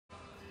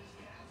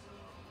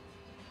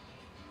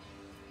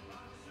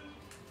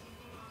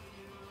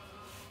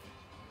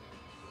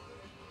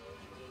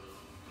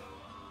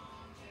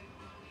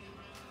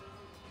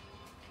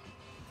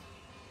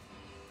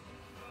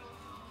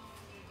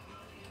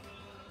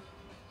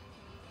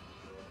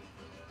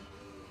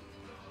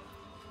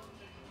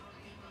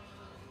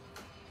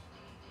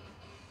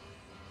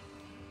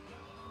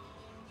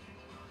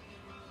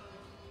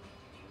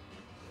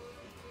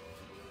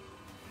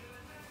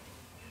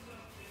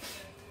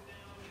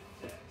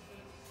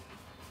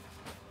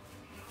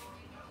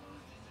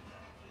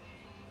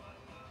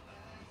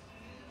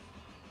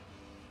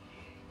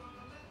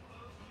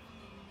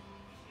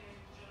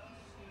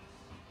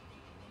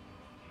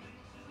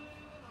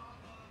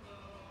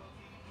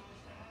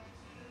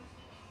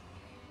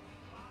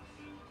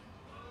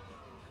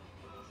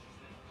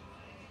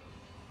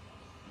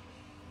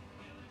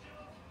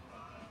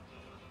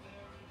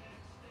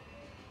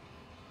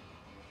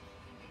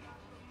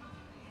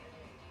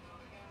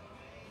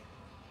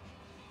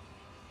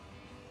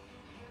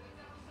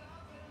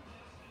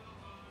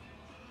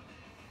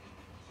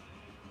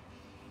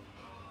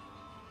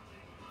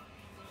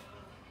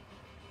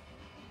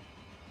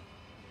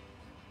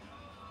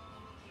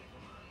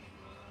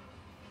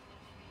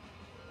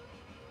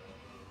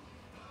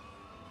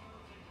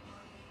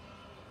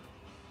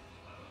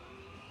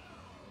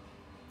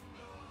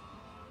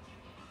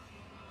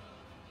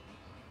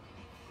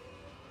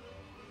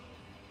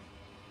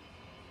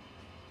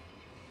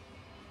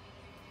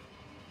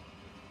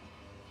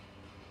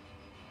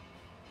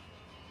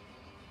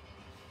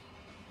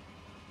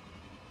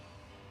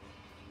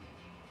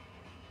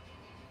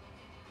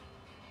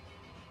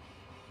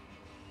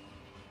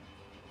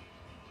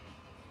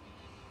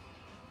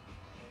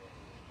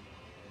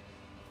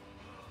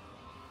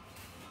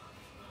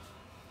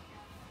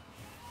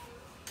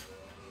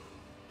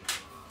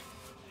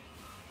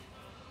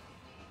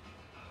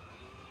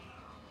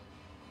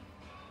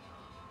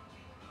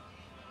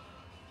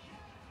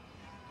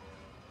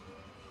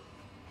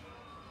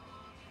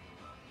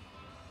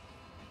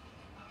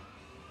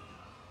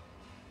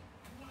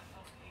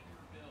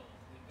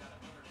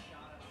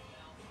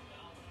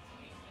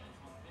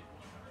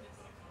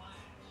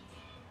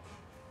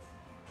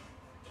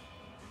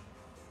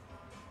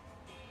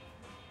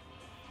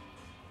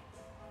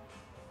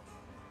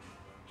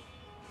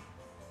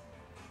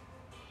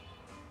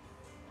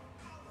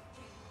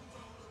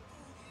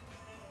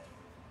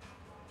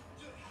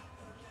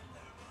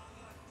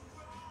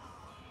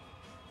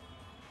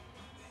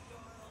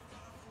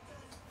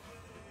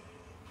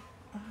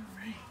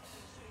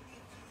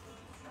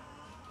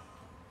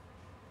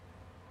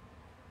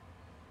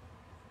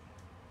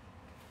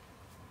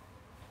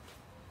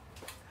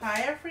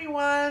Hi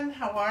everyone,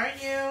 how are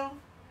you?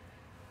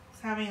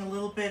 Just having a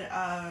little bit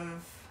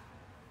of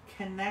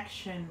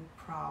connection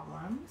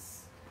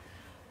problems.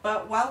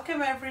 But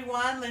welcome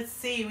everyone. Let's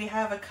see, we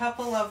have a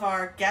couple of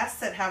our guests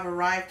that have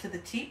arrived to the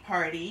tea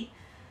party.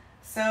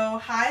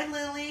 So hi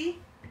Lily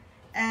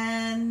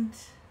and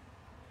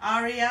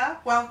Aria,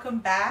 welcome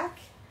back.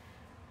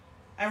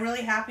 I'm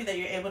really happy that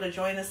you're able to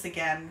join us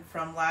again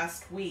from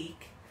last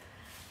week.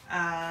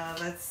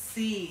 Let's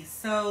see.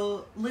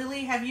 So,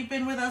 Lily, have you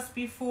been with us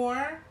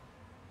before?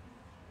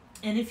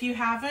 And if you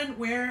haven't,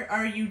 where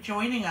are you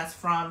joining us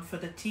from for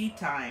the tea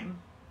time?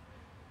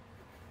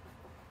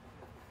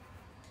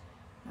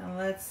 And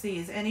let's see.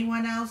 Has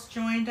anyone else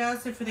joined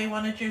us? If they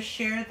want to just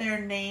share their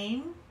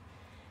name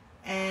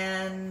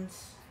and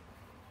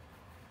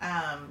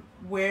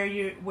where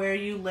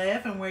you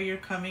live and where you're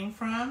coming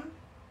from.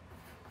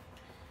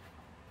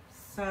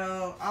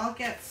 So I'll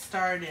get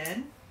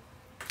started.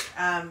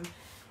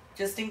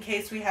 Just in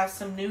case we have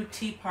some new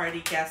tea party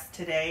guests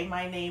today,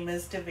 my name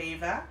is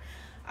Deveva.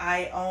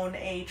 I own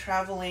a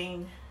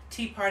traveling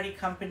tea party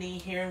company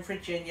here in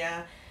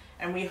Virginia,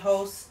 and we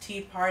host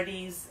tea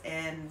parties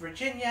in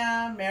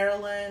Virginia,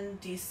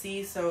 Maryland,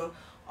 DC, so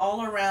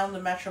all around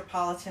the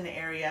metropolitan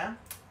area.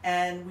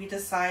 And we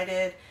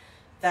decided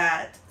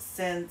that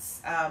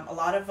since a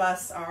lot of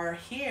us are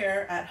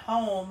here at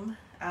home,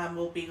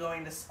 we'll be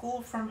going to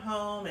school from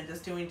home and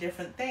just doing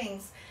different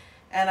things.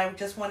 And I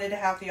just wanted to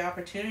have the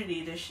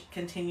opportunity to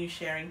continue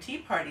sharing tea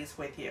parties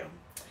with you.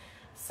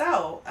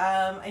 So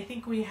I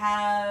think we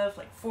have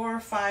like 4 or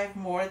 5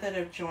 more that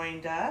have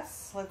joined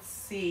us. Let's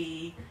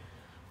see.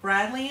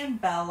 Bradley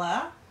and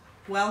Bella,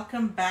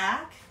 welcome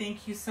back.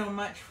 Thank you so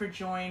much for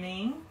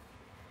joining.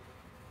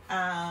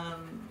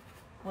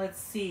 Let's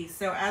see.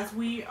 So as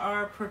we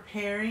are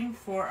preparing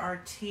for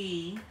our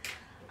tea,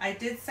 I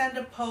did send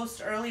a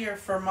post earlier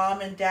for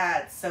mom and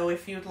dad. So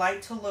if you'd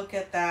like to look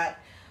at that,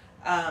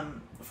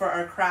 for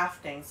our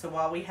crafting. So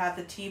while we have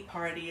the tea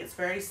party, it's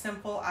very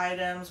simple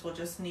items. We'll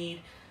just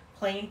need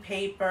plain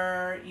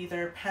paper,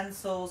 either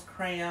pencils,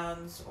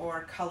 crayons,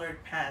 or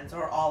colored pens,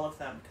 or all of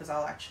them, because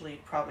I'll actually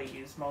probably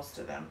use most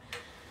of them.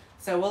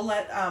 So we'll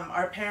let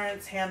our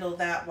parents handle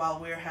that while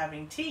we're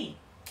having tea.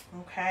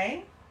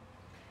 Okay?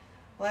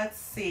 Let's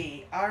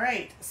see. All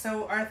right,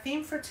 so our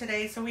theme for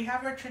today, so we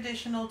have our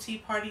traditional tea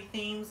party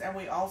themes, and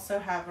we also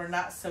have our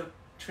not so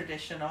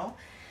traditional.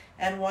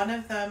 And one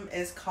of them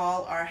is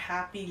called our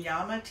Happy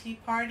Llama Tea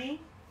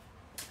Party.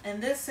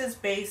 And this is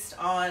based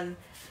on,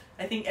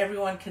 I think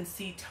everyone can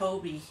see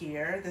Toby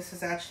here. This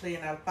is actually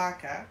an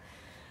alpaca.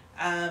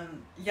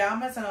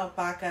 Llamas and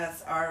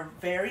alpacas are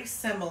very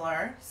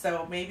similar,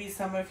 so maybe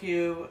some of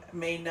you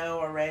may know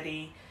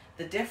already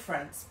the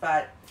difference,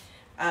 but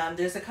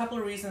there's a couple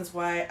of reasons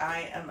why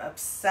I am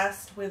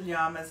obsessed with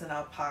llamas and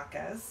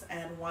alpacas,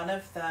 and one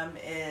of them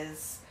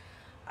is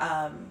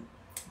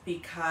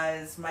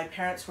because my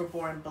parents were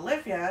born in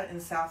Bolivia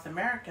in South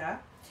America,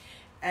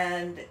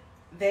 and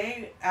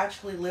they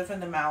actually live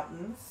in the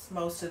mountains,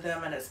 most of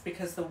them, and it's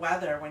because the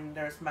weather, when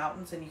there's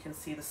mountains and you can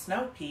see the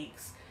snow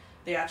peaks,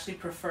 they actually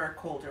prefer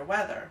colder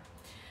weather.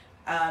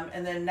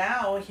 And then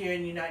now here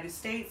in the United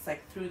States,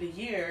 like through the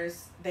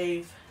years,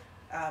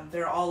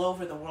 they're all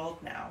over the world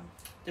now,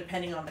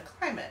 depending on the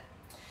climate.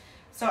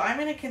 So I'm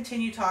going to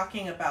continue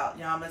talking about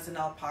llamas and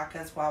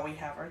alpacas while we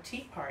have our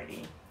tea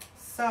party.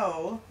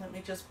 So let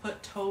me just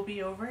put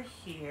Toby over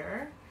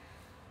here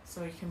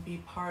so he can be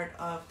part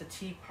of the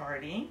tea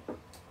party.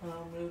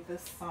 I'll move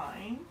this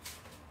sign.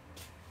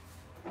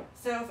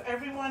 So if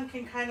everyone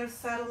can kind of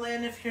settle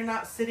in if you're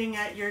not sitting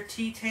at your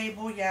tea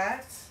table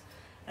yet.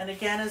 And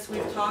again, as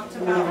we've talked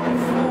about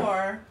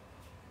before,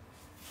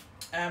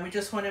 we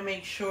just want to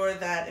make sure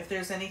that if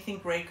there's anything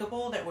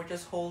breakable, that we're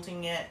just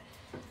holding it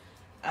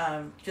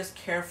just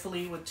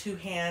carefully with 2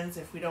 hands.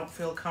 If we don't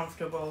feel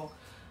comfortable,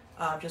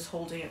 just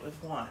holding it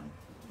with 1.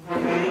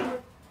 Okay?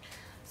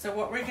 So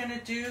what we're going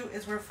to do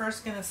is we're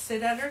first going to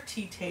sit at our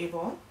tea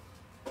table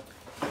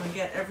and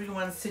get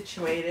everyone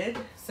situated.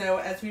 So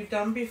as we've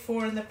done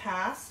before in the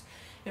past,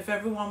 if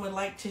everyone would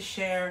like to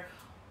share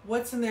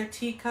what's in their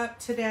teacup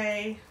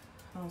today.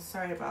 Oh,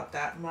 sorry about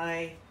that.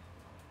 My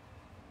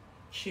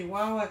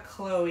Chihuahua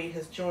Chloe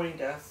has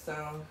joined us,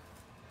 so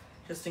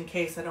just in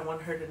case, I don't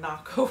want her to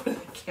knock over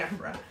the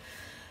camera.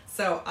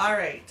 So, all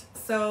right.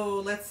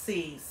 So let's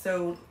see.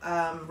 So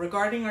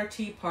regarding our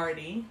tea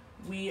party,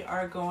 we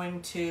are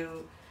going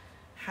to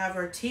have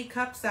our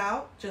teacups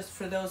out, just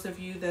for those of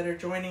you that are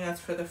joining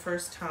us for the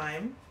first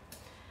time,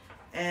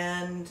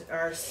 and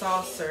our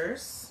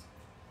saucers.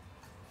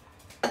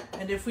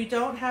 And if we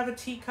don't have a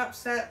teacup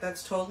set,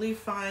 that's totally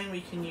fine. We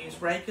can use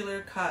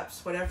regular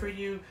cups, whatever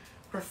you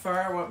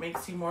prefer, what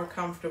makes you more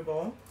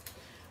comfortable.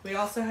 We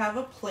also have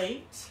a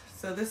plate.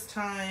 So this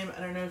time, I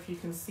don't know if you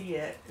can see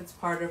it, it's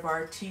part of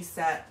our tea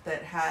set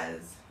that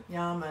has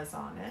llamas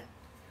on it.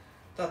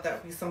 Thought that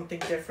would be something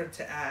different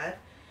to add.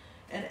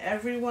 And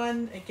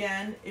everyone,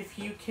 again, if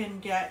you can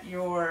get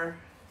your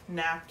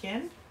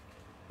napkin,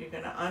 you're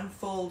going to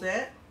unfold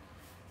it.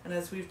 And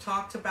as we've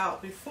talked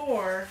about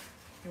before,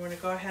 you want to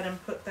go ahead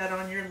and put that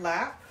on your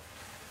lap.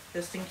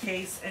 just in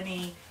case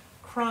any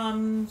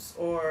crumbs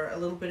or a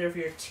little bit of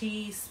your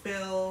tea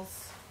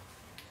spills.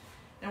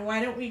 And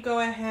why don't we go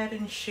ahead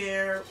and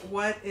share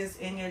what is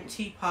in your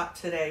teapot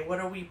today? What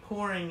are we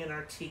pouring in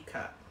our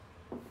teacup?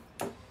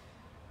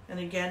 And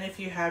again, if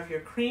you have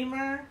your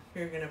creamer,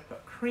 you're going to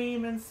put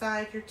cream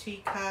inside your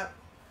teacup.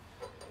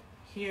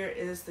 Here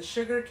is the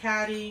sugar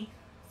caddy,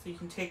 so you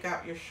can take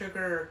out your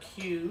sugar or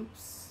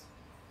cubes.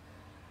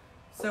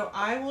 So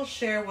I will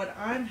share what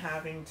I'm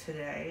having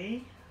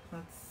today.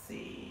 Let's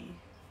see.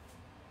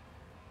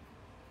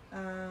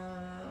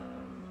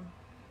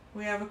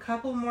 We have a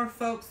couple more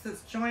folks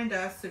that's joined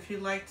us. If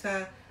you'd like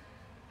to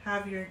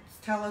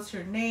tell us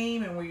your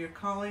name and where you're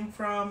calling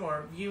from,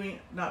 or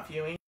not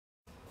viewing.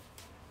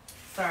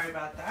 Sorry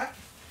about that.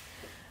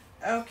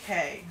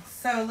 Okay,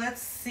 so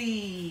let's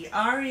see.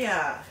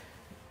 Aria,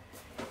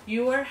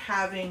 you are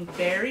having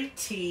berry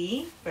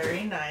tea,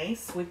 very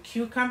nice, with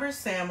cucumber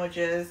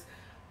sandwiches,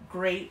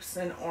 grapes,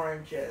 and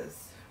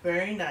oranges.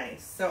 Very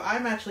nice. So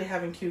I'm actually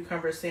having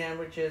cucumber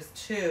sandwiches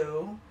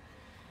too.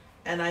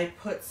 And I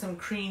put some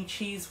cream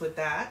cheese with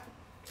that.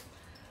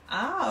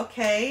 Ah,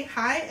 okay.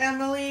 Hi,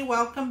 Emily.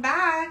 Welcome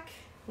back.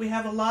 We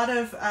have a lot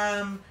of,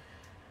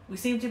 we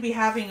seem to be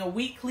having a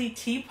weekly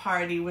tea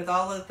party with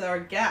all of our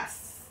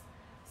guests.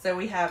 So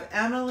we have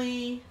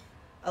Emily,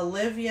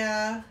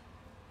 Olivia,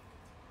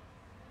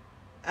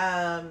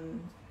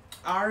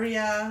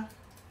 Aria,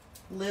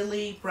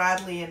 Lily,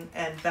 Bradley,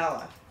 and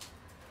Bella.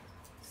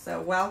 So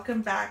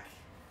welcome back.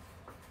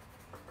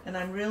 And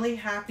I'm really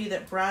happy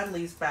that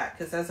Bradley's back,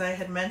 because as I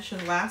had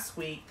mentioned last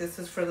week, this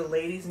is for the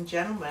ladies and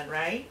gentlemen,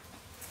 right?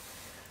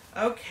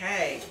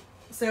 Okay,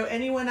 so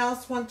anyone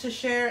else want to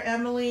share?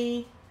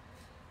 Emily,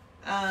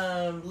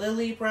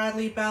 Lily,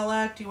 Bradley,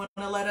 Bella, do you want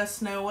to let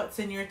us know what's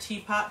in your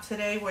teapot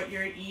today, what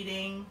you're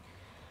eating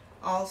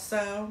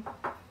also?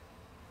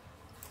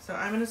 So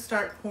I'm going to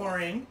start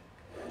pouring,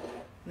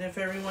 and if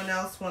everyone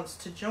else wants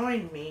to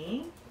join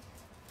me.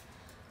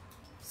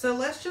 So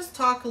let's just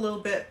talk a little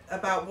bit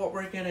about what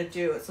we're going to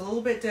do. It's a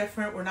little bit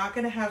different. We're not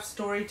going to have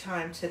story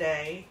time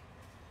today.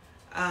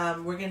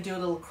 We're going to do a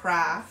little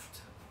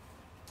craft.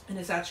 And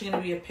it's actually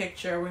going to be a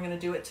picture. We're going to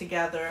do it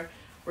together.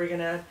 We're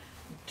going to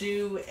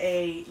do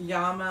a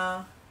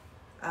llama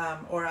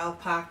or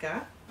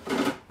alpaca.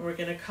 We're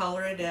going to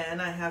color it in.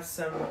 I have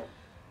some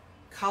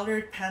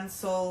colored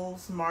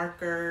pencils,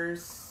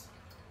 markers.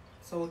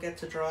 So we'll get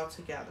to draw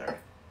together.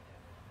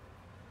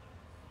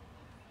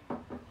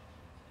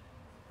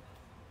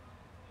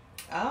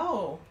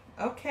 Oh,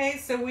 okay.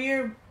 So we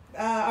are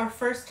our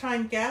first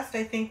time guest.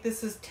 I think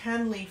this is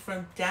Tenley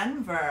from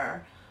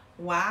Denver.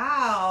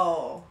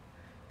 Wow.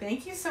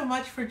 Thank you so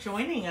much for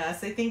joining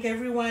us. I think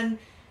everyone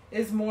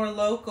is more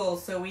local.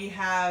 So we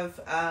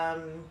have, I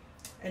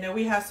know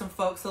we have some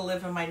folks that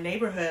live in my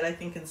neighborhood, I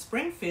think in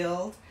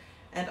Springfield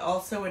and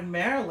also in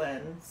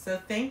Maryland. So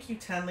thank you,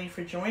 Tenley,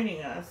 for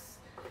joining us.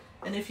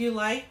 And if you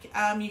like,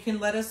 you can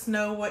let us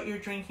know what you're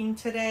drinking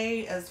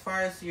today as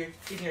far as in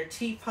your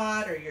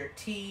teapot or your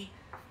tea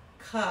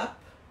cup.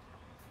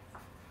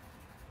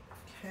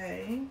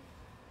 Okay.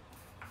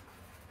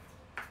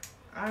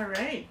 All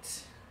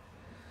right.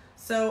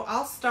 So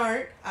I'll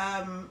start.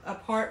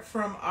 Apart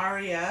from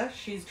Aria,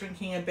 she's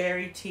drinking a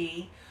berry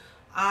tea.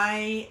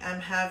 I am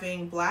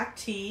having black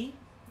tea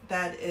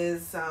that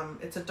is,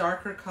 it's a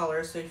darker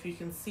color. So if you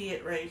can see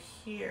it right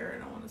here,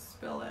 I don't want to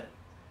spill it,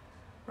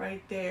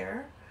 right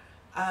there.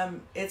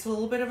 It's a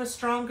little bit of a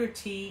stronger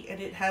tea,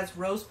 and it has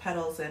rose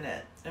petals in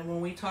it. And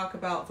when we talk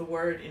about the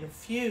word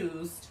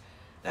infused,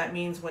 that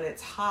means when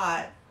it's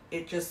hot,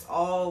 it just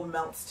all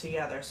melts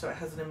together. So it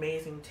has an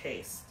amazing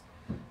taste.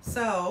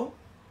 So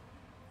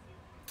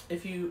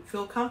if you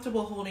feel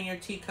comfortable holding your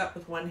teacup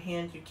with one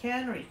hand, you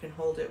can, or you can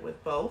hold it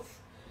with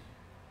both.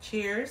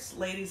 Cheers,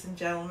 ladies and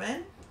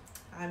gentlemen.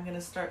 I'm going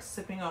to start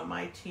sipping on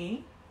my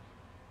tea.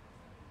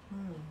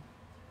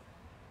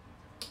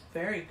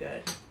 Very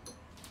good.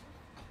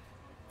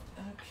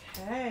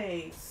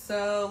 Okay,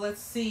 so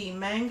let's see.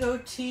 Mango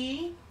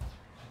tea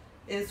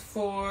is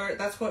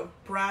that's what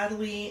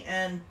Bradley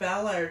and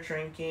Bella are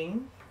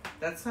drinking.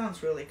 That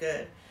sounds really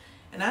good.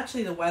 And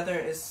actually the weather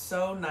is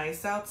so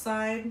nice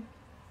outside.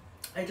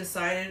 I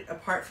decided,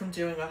 apart from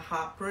doing a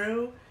hot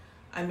brew,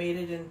 I made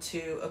it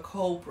into a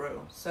cold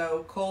brew.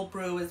 So cold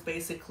brew is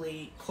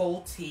basically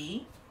cold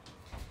tea.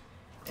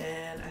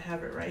 And I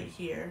have it right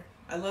here.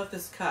 I love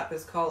this cup.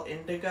 It's called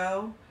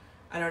Indigo.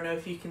 I don't know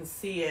if you can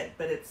see it,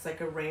 but it's like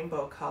a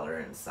rainbow color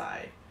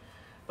inside.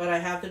 But I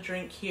have the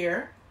drink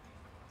here.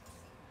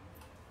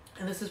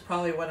 And this is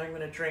probably what I'm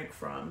going to drink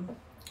from.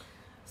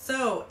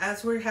 So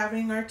as we're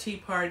having our tea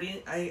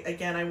party,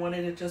 I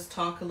wanted to just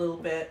talk a little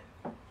bit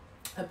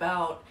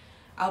about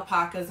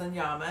alpacas and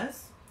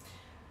llamas.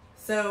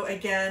 So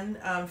again,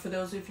 for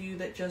those of you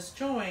that just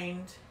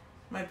joined,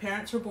 my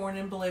parents were born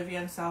in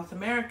Bolivia in South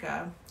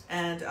America,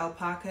 and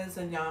alpacas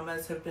and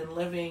llamas have been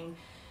living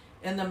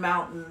in the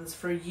mountains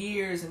for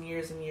years and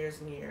years and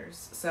years and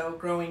years. So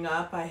growing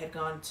up, I had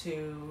gone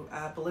to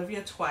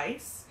Bolivia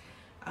twice,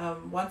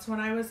 once when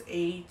I was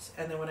 8,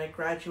 and then when I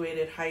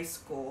graduated high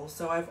school.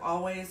 So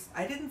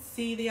I didn't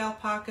see the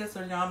alpacas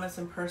or llamas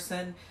in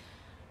person,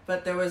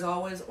 but there was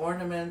always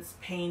ornaments,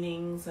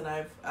 paintings, and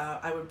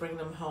I would bring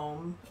them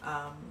home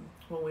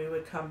when we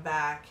would come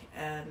back,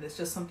 and it's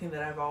just something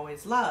that I've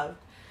always loved.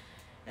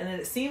 And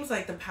it seems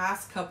like the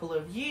past couple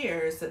of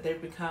years that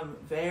they've become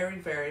very,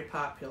 very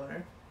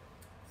popular.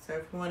 So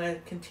if you want to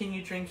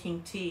continue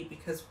drinking tea,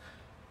 because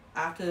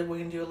after we're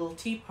going to do a little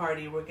tea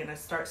party, we're going to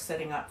start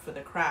setting up for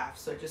the craft.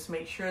 So just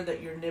make sure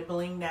that you're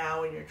nibbling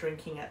now and you're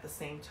drinking at the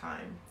same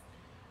time.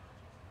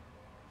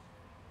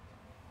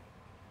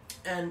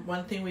 And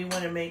one thing we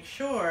want to make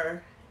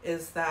sure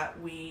is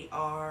that we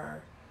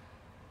are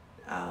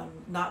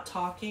not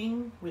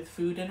talking with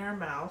food in our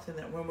mouth, and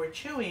that when we're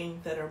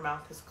chewing, that our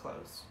mouth is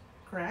closed.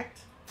 Correct?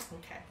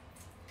 Okay.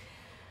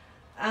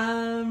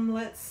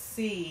 Let's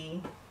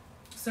see.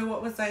 So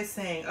what was I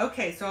saying?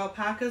 Okay, so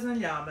alpacas and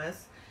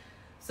llamas.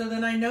 So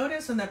then I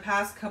noticed in the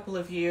past couple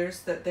of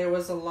years that there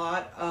was a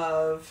lot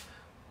of,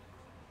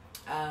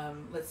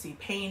 let's see,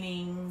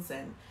 paintings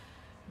and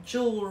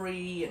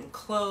jewelry and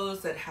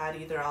clothes that had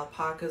either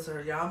alpacas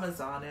or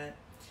llamas on it.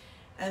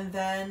 And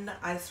then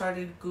I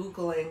started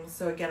Googling,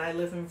 so again, I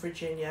live in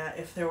Virginia,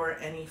 if there were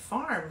any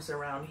farms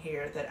around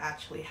here that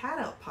actually had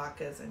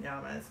alpacas and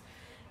llamas.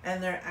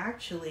 And there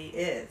actually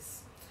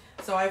is.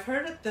 So I've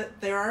heard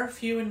that there are a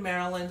few in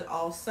Maryland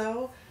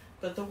also,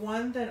 but the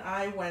one that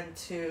I went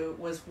to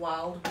was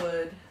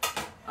Wildwood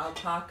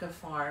Alpaca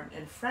Farm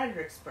in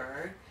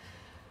Fredericksburg.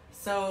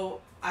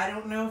 So I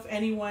don't know if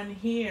anyone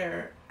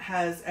here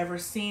has ever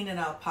seen an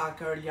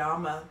alpaca or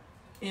llama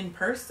in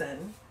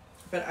person,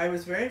 but I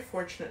was very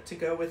fortunate to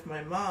go with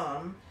my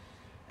mom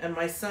and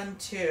my son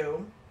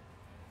too.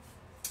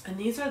 And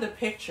these are the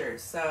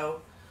pictures.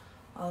 So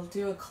I'll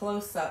do a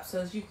close-up.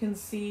 So as you can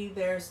see,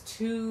 there's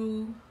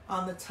 2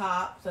 on the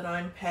top that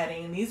I'm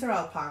petting. These are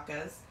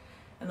alpacas.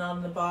 And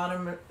on the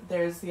bottom,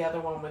 there's the other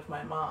one with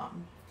my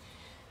mom.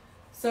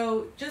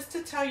 So just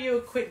to tell you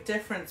a quick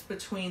difference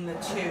between the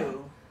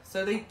two.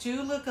 So they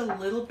do look a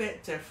little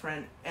bit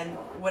different, and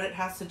what it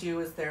has to do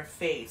is their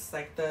face.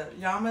 Like the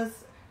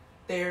llamas,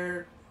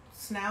 their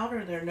snout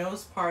or their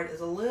nose part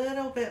is a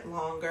little bit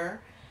longer,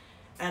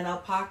 and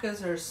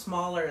alpacas are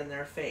smaller in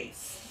their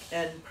face.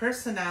 And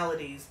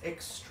personalities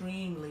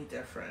extremely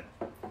different.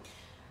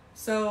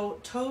 So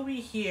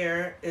Toby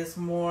here is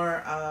more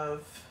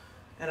of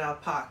an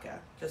alpaca,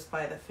 just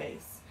by the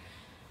face.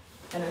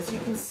 And as you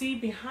can see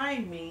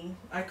behind me,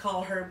 I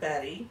call her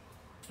Betty.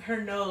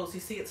 Her nose,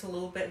 you see it's a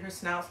little bit, her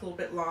snout's a little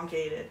bit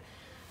elongated.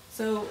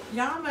 So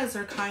llamas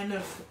are kind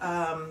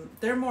of,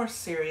 they're more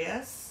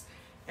serious,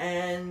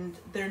 and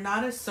they're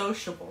not as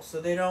sociable.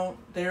 So they don't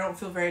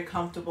feel very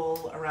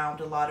comfortable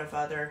around a lot of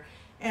other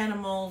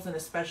animals, and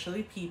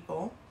especially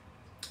people.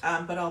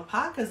 But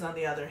alpacas, on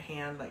the other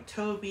hand, like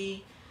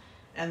Toby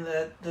and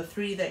the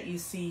 3 that you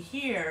see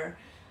here,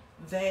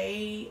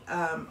 they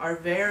are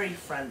very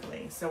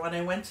friendly. So when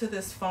I went to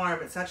this farm,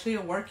 it's actually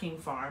a working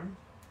farm,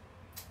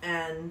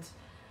 and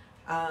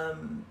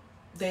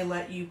they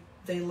let you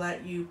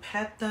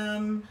pet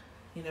them,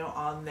 you know,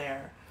 on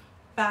their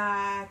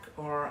back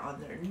or on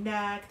their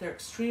neck. They're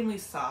extremely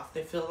soft.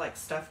 They feel like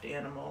stuffed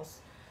animals.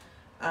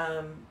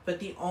 But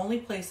the only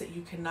place that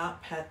you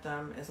cannot pet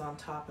them is on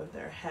top of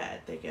their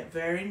head. They get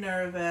very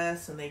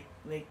nervous, and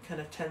they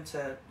kind of tend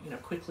to, you know,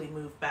 quickly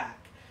move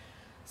back.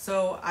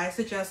 So I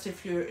suggest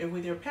if you're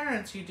with your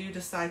parents, you do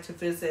decide to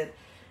visit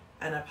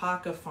an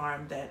alpaca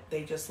farm, that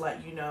they just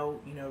let you know,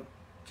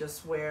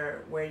 just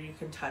where you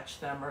can touch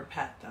them or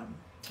pet them.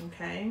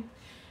 Okay?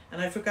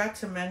 And I forgot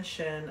to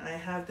mention, I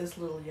have this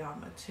little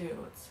llama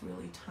too. It's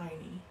really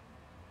tiny.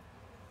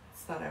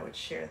 Just thought I would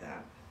share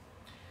that.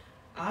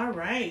 All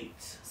right,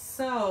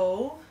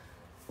 so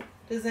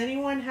does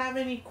anyone have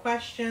any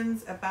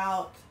questions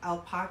about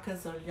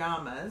alpacas or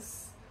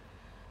llamas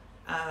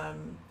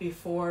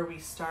before we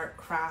start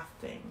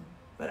crafting?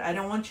 But I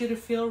don't want you to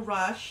feel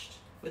rushed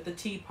with the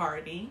tea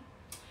party.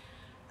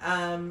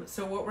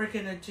 So what we're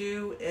gonna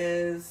do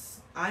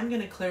is, I'm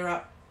gonna clear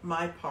up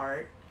my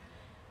part,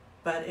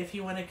 but if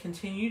you want to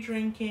continue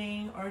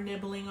drinking or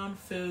nibbling on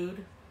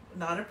food,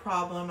 not a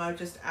problem. I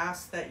just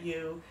ask that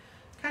you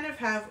kind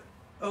of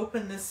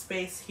open this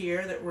space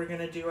here that we're going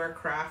to do our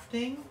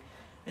crafting,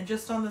 and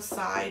just on the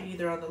side,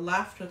 either on the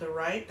left or the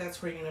right,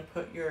 that's where you're going to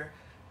put your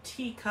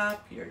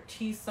teacup, your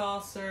tea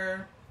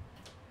saucer,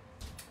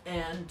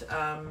 and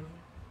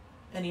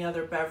any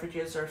other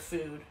beverages or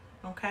food.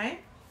 Okay?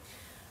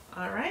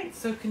 All right,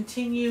 so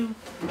continue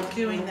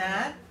doing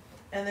that,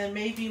 and then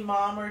maybe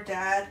mom or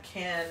dad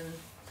can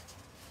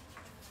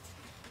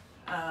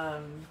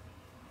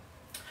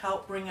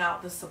help bring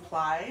out the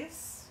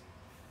supplies.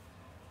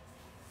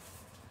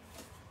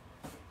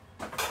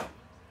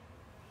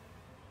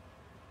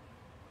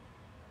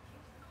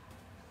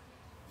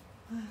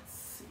 Let's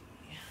see.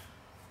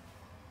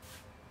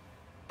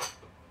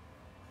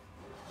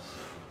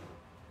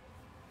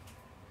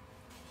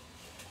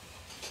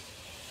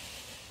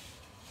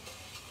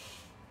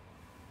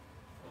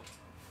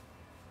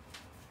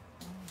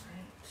 All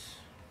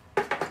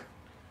right.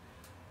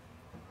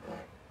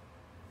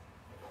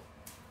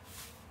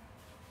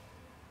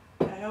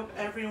 hope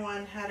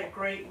everyone had a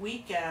great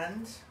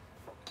weekend.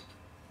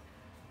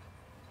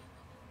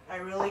 I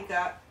really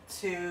got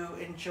to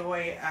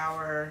enjoy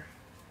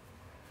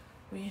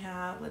we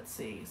have, let's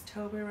see, is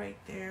Toby right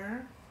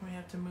there? We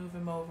have to move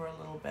him over a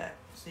little bit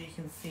so you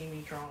can see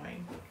me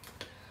drawing.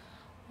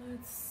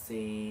 Let's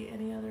see,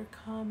 any other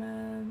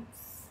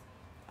comments?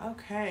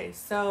 Okay,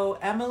 so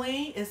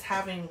Emily is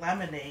having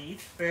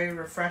lemonade, very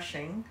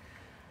refreshing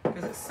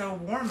because it's so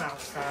warm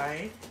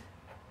outside.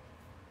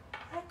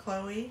 Hi,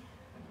 Chloe.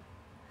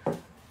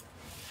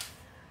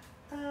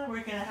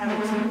 We're gonna have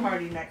a tea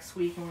party next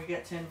week and we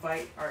get to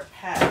invite our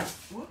pet.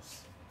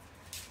 Whoops.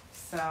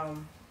 So,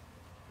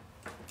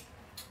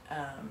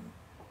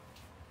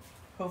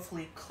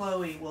 hopefully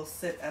Chloe will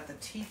sit at the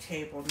tea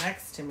table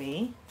next to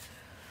me.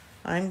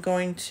 I'm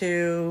going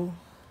to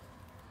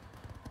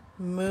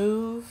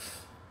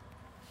move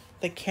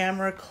the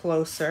camera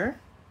closer.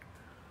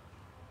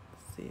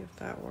 Let's see if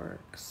that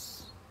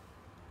works.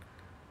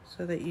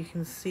 So that you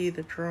can see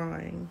the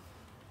drawing.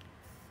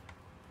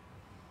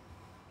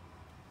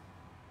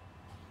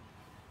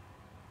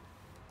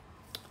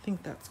 I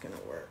think that's gonna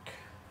work.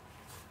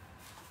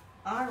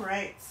 All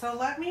right, so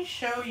let me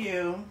show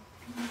you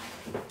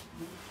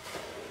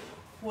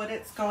what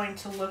it's going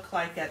to look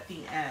like at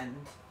the end.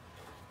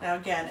 Now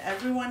again,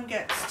 everyone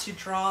gets to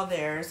draw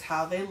theirs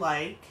how they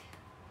like,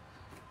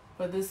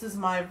 but this is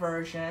my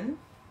version.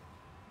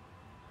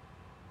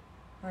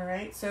 All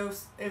right, so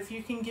if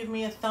you can give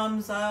me a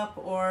thumbs up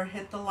or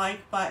hit the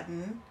like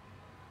button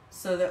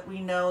so that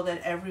we know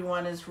that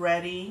everyone is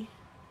ready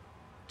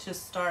to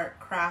start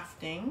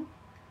crafting.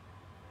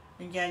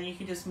 Again, you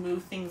can just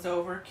move things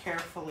over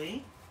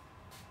carefully.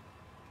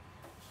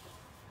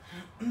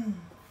 I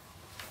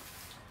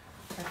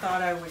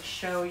thought I would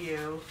show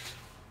you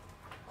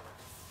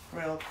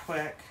real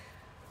quick.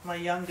 My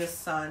youngest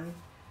son,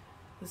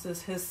 this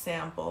is his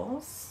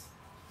samples.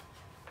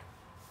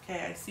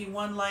 Okay, I see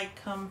one light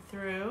come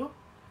through.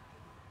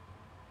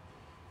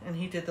 And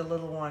he did the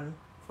little one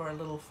for a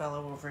little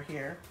fellow over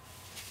here.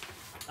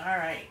 All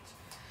right,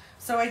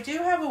 so I do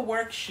have a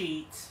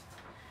worksheet.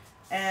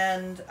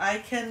 And I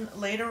can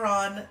later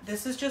on,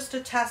 this is just a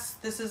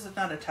test, this is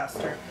not a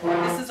tester.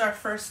 This is our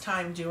first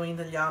time doing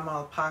the llama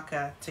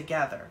alpaca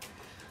together.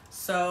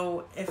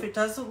 So if it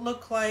doesn't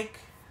look like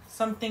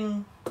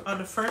something on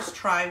the first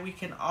try, we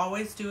can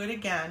always do it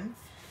again.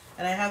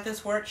 And I have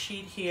this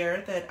worksheet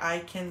here that I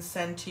can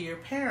send to your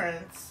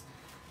parents.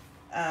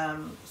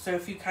 So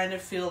if you kind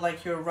of feel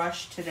like you're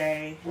rushed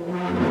today,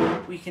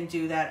 we can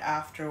do that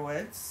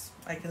afterwards.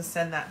 I can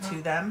send that to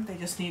them. They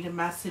just need to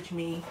message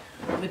me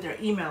with their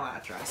email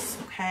address,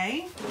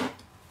 okay?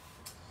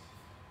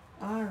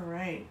 All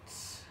right,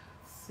 let's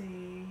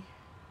see,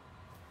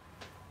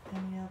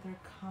 any other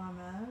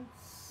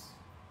comments?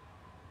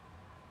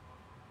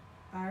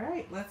 All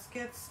right, let's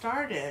get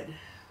started.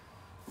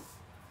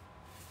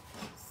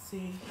 Let's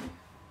see,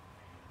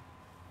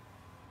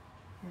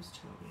 where's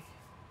Toby?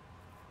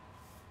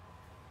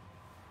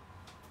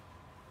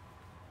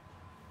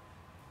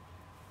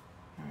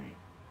 All right.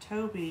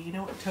 Toby, you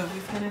know what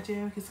Toby's gonna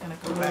do? He's gonna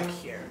go back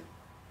here.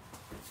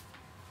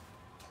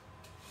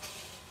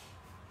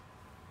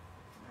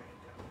 There you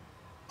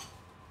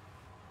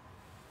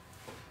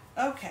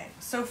go. Okay,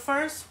 so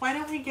first, why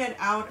don't we get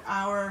out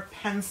our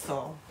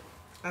pencil?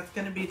 That's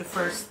gonna be the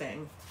first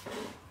thing.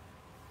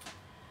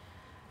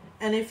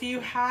 And if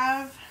you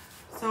have,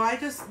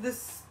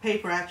 this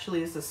paper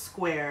actually is a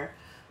square,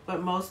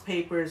 but most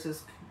papers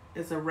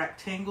is a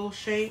rectangle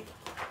shape.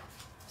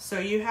 So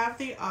you have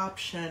the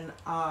option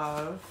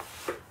of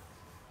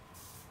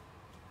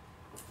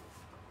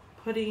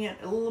putting it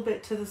a little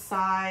bit to the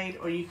side,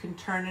 or you can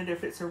turn it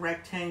if it's a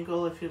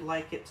rectangle, if you'd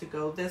like it to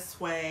go this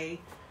way.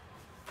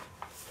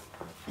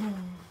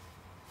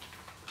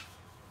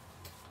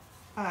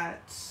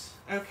 But,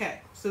 okay,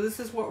 so this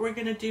is what we're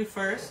gonna do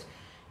first.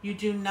 You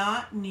do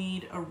not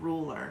need a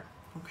ruler,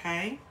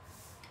 okay?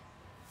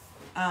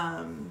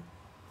 Can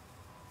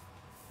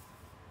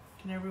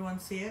everyone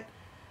see it?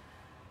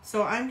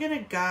 So I'm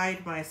gonna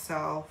guide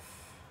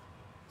myself.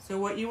 So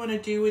what you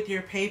wanna do with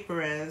your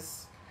paper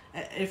is,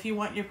 if you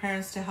want your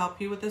parents to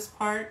help you with this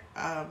part,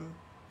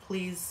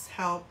 please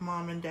help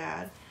mom and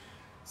dad.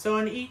 So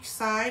on each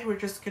side, we're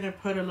just gonna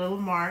put a little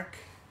mark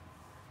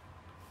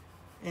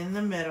in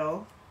the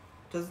middle.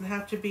 Doesn't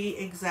have to be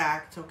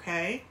exact,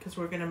 okay? Because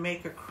we're gonna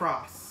make a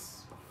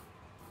cross.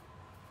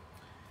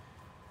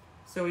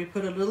 So we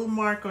put a little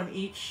mark on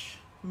each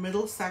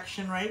middle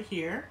section right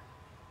here.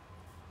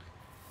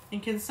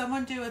 And can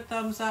someone do a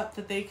thumbs up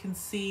that they can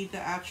see the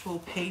actual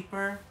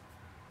paper?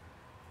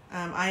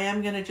 I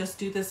am gonna just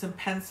do this in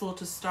pencil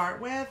to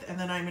start with, and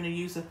then I'm gonna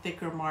use a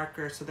thicker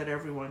marker so that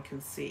everyone can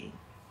see.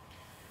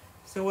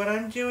 So what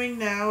I'm doing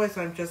now is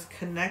I'm just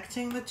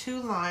connecting the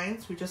two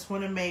lines. We just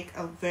wanna make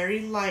a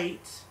very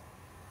light,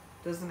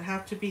 doesn't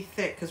have to be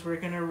thick because we're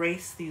gonna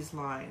erase these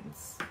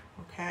lines,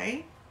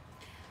 okay?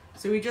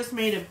 So we just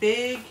made a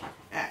big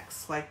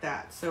X like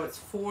that. So it's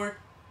 4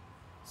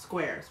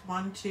 squares,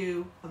 1,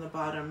 2 on the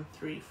bottom,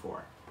 3,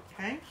 4,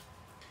 okay?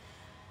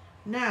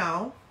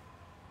 Now,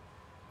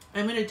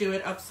 I'm going to do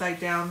it upside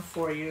down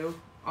for you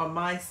on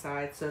my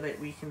side so that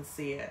we can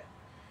see it.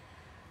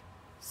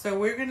 So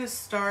we're going to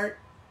start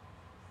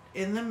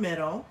in the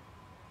middle.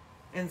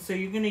 And so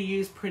you're going to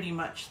use pretty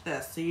much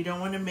this. So you don't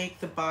want to make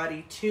the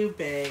body too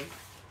big,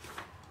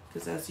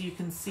 because as you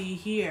can see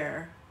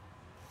here,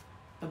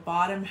 the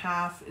bottom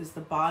half is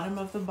the bottom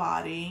of the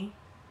body.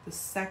 The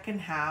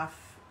second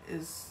half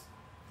is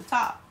the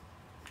top.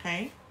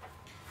 Okay?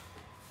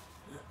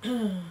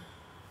 All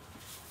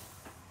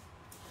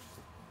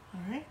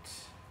right.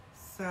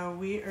 So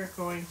we are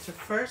going to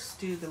first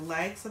do the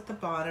legs at the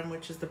bottom,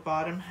 which is the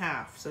bottom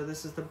half. So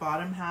this is the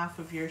bottom half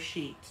of your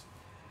sheet.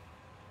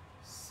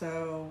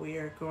 So we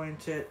are going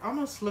to, it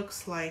almost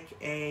looks like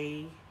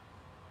a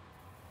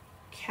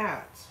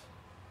cat.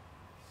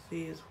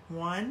 See, is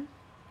one,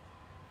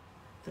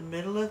 the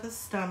middle of the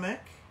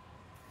stomach,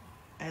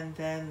 and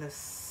then the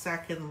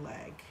second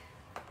leg.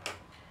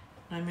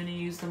 I'm going to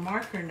use the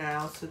marker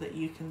now so that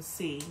you can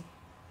see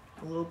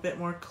a little bit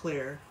more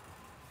clear.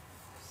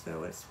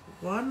 So it's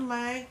one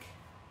leg,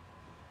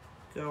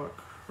 go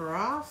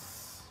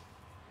across,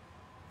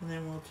 and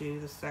then we'll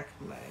do the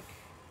second leg.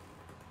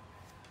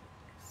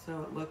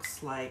 So it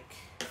looks like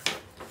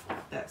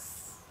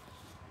this.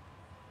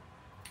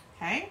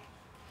 Okay?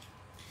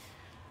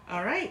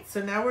 All right,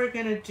 so now we're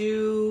gonna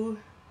do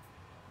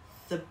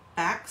the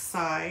back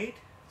side.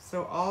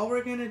 So all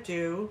we're gonna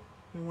do,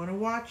 you wanna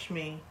watch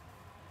me.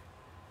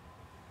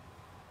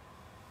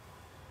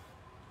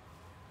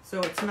 So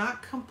it's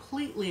not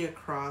completely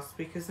across,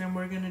 because then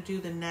we're gonna do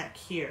the neck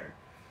here.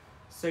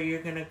 So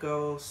you're gonna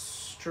go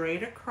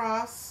straight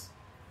across,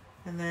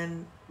 and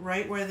then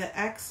right where the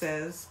X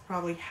is,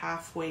 probably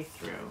halfway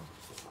through.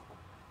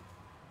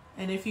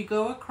 And if you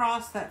go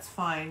across, that's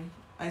fine.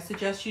 I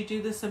suggest you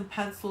do this in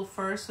pencil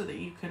first so that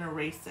you can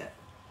erase it.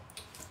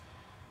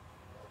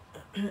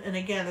 And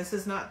again, this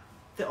is not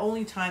the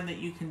only time that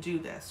you can do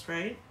this,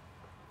 right?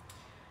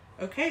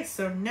 Okay,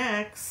 so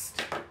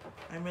next,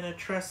 I'm gonna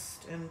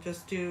trust and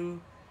just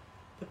do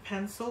the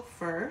pencil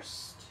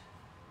first.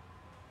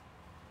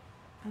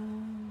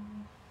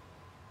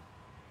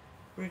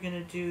 We're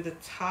gonna do the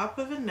top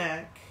of the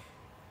neck,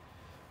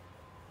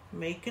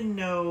 make a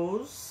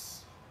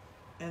nose,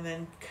 and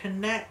then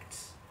connect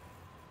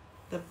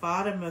the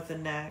bottom of the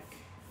neck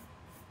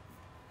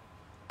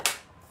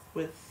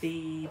with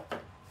the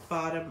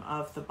bottom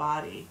of the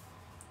body.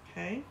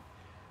 Okay,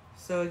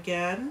 so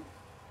again,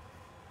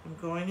 I'm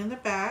going in the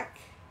back.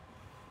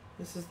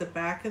 This is the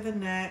back of the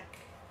neck,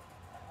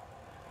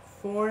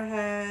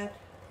 forehead,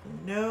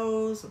 the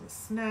nose, and the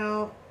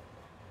snout.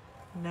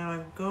 Now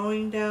I'm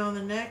going down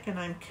the neck and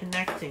I'm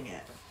connecting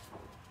it.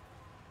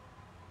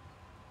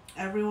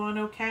 Everyone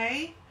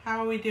okay?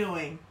 How are we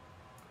doing?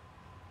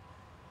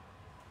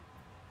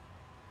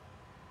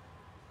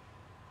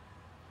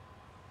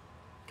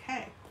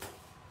 Okay.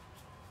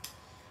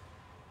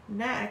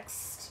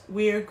 Next,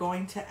 we are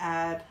going to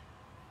add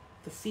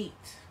the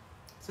feet.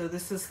 So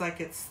this is like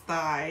its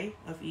thigh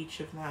of each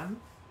of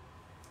them.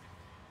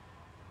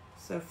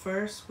 So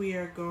first we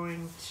are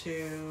going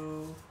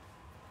to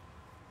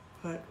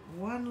put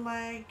one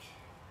leg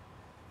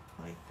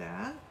like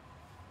that.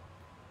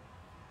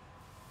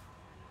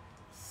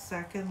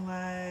 Second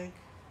leg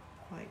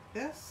like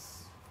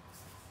this.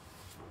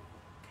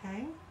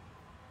 Okay.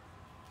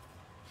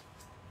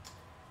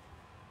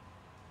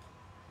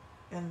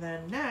 And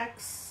then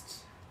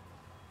next,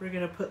 we're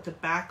gonna put the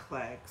back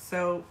leg.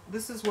 So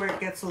this is where it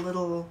gets a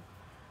little,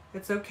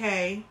 it's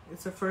okay.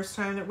 It's the first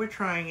time that we're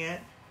trying it.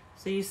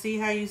 So you see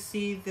how you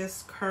see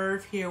this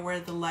curve here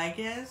where the leg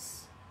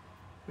is?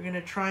 We're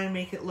gonna try and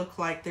make it look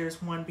like there's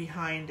one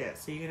behind it.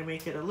 So you're gonna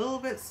make it a little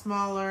bit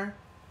smaller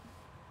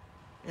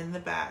in the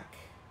back.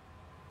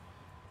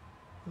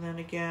 And then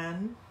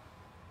again,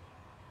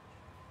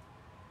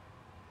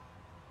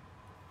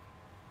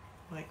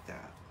 like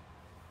that.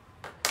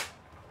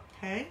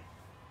 Okay.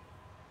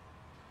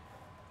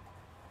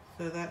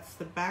 So that's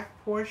the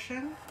back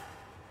portion.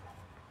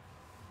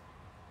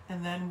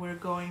 And then we're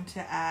going to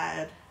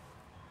add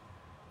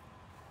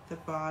the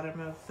bottom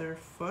of their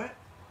foot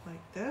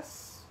like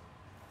this.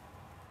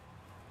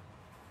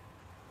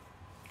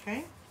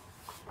 Okay.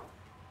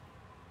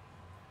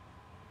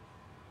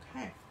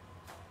 Okay.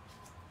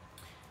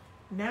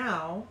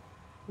 Now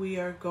we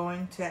are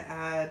going to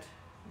add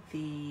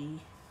the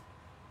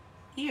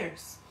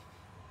ears.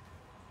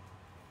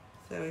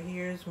 So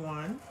here's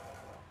one.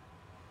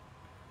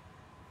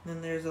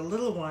 Then there's a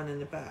little one in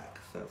the back,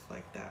 so it's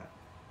like that.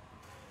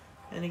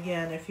 And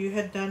again, if you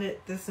had done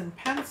this in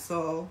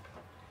pencil,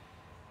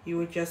 you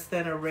would just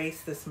then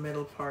erase this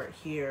middle part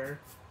here.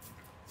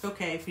 It's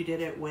okay if you did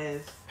it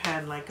with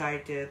pen like I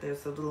did.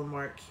 There's a little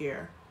mark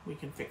here. We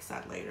can fix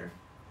that later.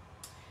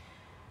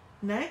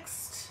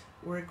 Next,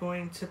 we're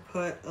going to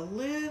put a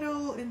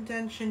little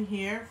indentation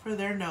here for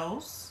their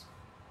nose.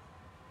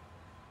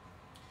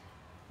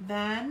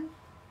 Then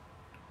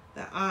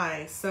the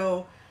eye.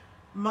 So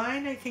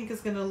mine, I think,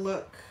 is gonna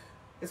look,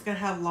 it's gonna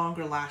have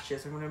longer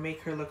lashes. I'm gonna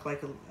make her look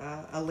like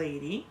a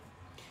lady,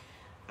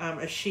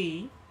 a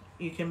she.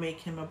 You can make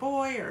him a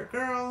boy or a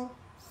girl.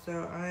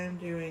 So I'm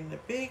doing the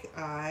big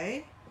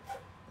eye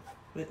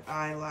with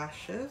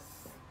eyelashes.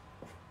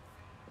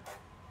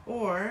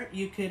 Or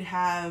you could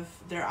have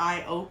their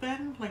eye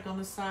open, like on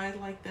the side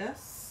like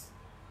this.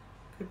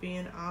 Could be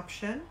an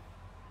option.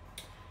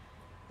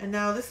 And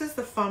now this is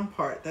the fun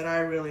part that I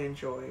really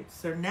enjoyed.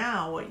 So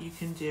now what you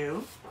can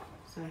do,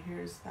 so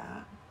here's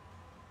that,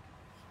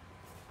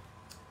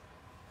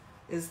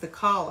 is the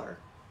collar.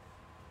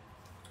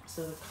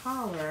 So the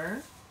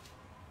collar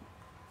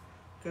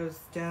goes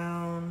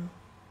down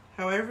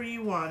however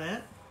you want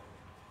it.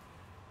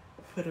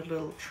 Put a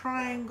little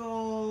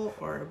triangle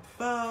or a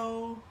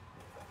bow.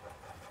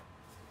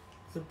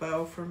 It's a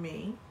bow for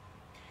me.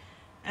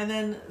 And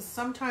then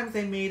sometimes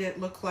they made it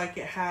look like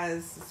it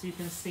has, as you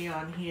can see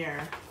on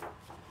here,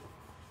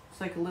 it's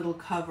like a little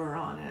cover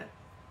on it,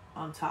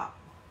 on top.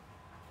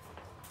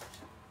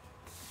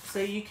 So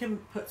you can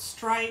put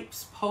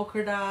stripes,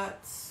 polka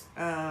dots,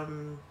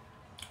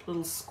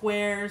 little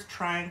squares,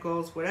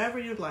 triangles, whatever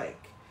you'd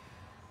like.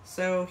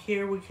 So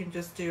here we can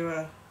just do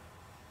a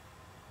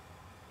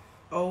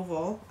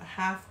oval, a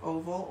half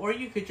oval, or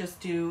you could just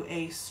do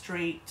a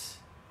straight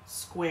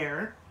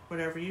square,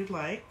 whatever you'd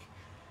like.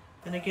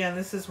 And again,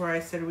 this is where I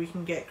said we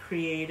can get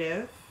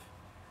creative.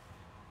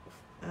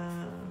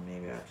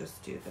 Maybe I'll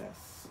just do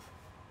this.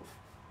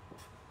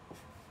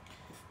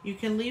 You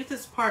can leave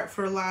this part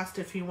for last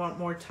if you want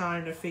more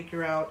time to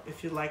figure out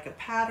if you like a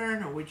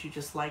pattern or would you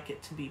just like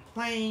it to be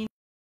plain.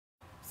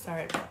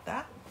 Sorry about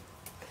that.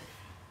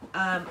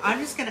 I'm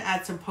just gonna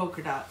add some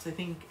polka dots. I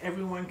think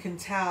everyone can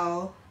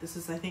tell this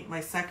is, I think,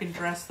 my second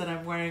dress that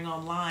I'm wearing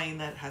online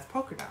that has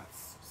polka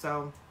dots.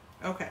 So,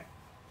 okay.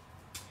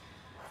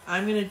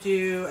 I'm gonna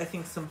do, I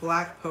think, some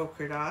black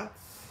polka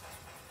dots,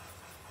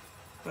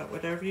 but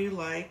whatever you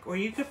like. Or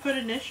you could put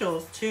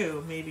initials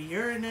too. Maybe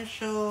your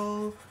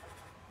initial,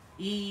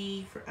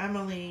 E for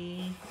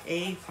Emily,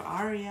 A for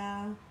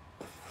Aria.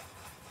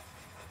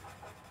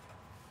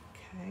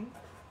 Okay.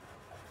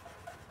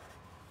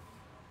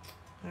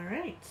 All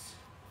right.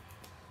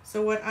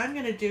 So what I'm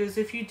gonna do is,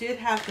 if you did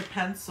have the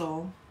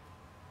pencil,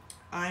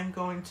 I'm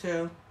going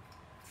to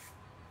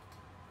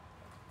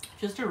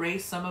just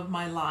erase some of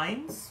my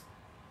lines.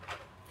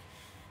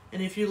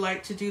 And if you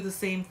like to do the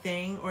same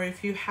thing, or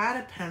if you had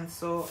a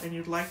pencil and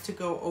you'd like to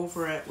go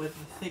over it with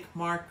a thick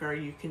marker,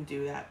 you can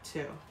do that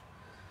too.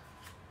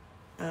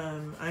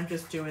 I'm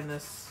just doing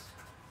this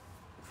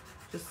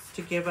just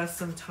to give us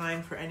some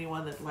time for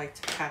anyone that'd like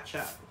to catch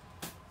up.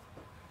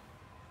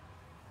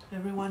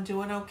 Everyone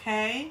doing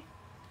okay?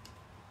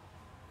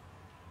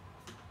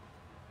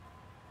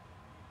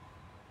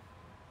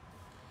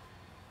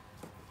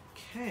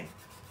 Okay.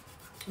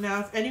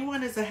 Now, if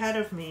anyone is ahead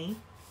of me,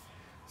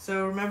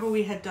 so remember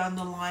we had done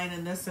the line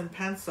in this in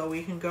pencil,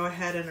 we can go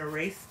ahead and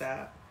erase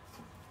that.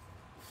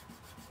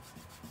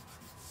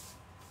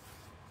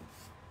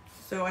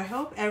 So I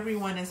hope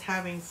everyone is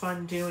having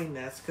fun doing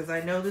this, because I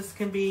know this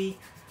can be,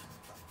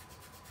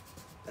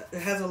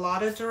 it has a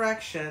lot of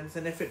directions,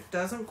 and if it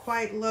doesn't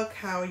quite look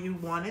how you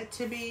want it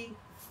to be,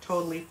 it's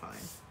totally fine.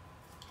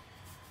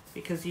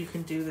 Because you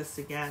can do this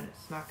again.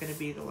 It's not going to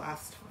be the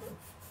last time.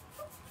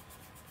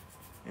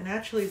 And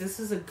actually, this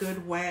is a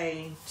good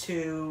way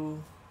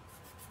to,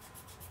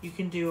 you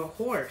can do a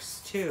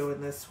horse too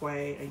in this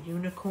way, a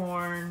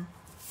unicorn.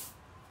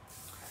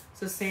 It's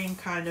the same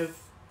kind of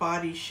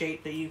body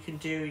shape that you can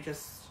do. You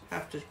just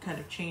have to kind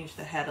of change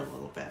the head a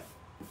little bit.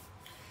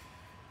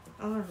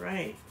 All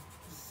right,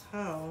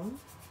 so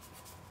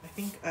I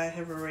think I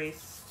have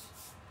erased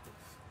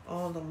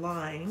all the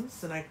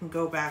lines and I can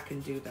go back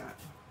and do that.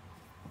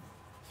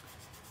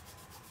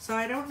 So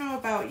I don't know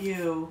about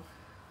you.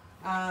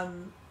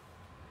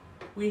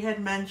 We had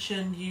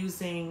mentioned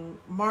using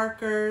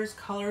markers,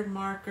 colored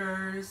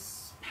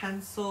markers,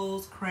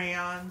 pencils,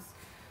 crayons.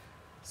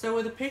 So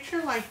with a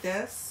picture like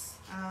this,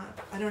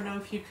 I don't know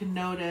if you can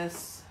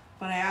notice,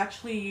 but I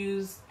actually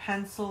use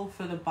pencil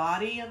for the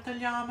body of the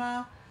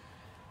llama,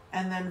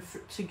 and then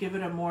to give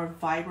it a more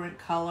vibrant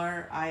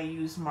color, I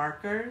use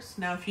markers.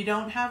 Now, if you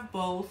don't have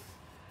both,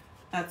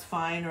 that's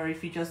fine, or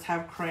if you just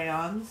have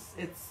crayons,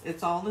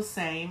 it's all the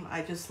same.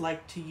 I just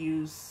like to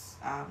use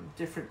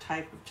different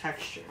type of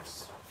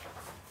textures.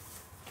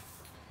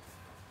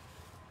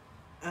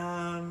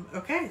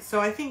 Okay, so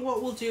I think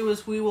what we'll do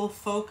is we will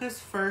focus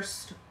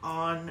first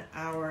on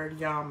our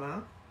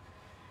llama.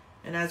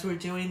 And as we're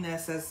doing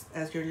this,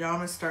 as your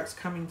llama starts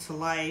coming to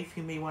life,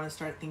 you may want to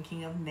start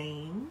thinking of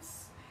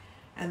names.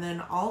 And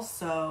then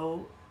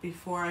also,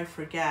 before I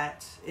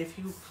forget, if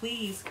you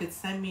please could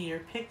send me your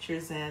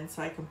pictures in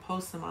so I can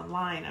post them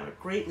online, I would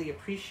greatly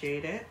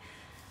appreciate it.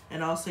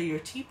 And also your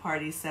tea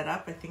party set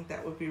up, I think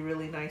that would be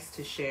really nice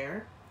to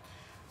share.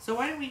 So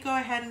why don't we go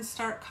ahead and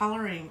start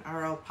coloring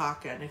our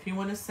alpaca. And if you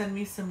want to send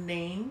me some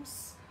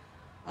names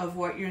of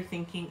what you're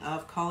thinking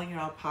of calling your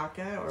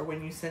alpaca, or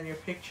when you send your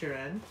picture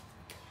in.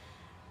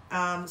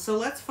 So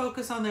let's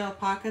focus on the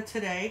alpaca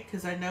today,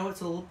 because I know it's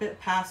a little bit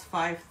past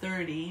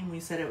 5:30 and we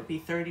said it would be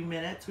 30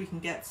 minutes. We can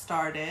get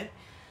started.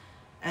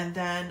 And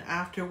then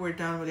after we're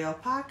done with the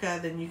alpaca,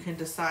 then you can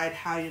decide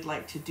how you'd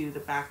like to do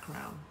the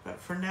background. But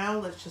for now,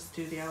 let's just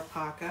do the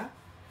alpaca.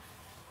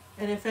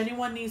 And if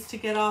anyone needs to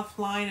get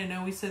offline, I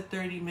know we said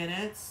 30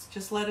 minutes,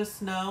 just let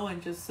us know,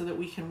 and just so that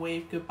we can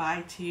wave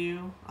goodbye to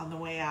you on the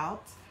way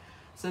out.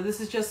 So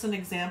this is just an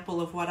example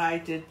of what I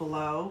did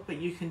below, but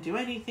you can do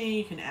anything.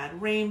 You can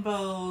add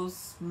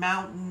rainbows,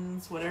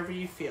 mountains, whatever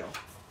you feel.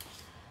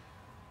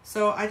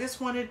 So I just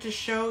wanted to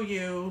show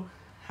you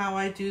how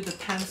I do the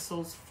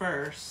pencils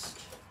first.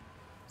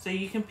 So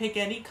you can pick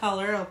any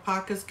color.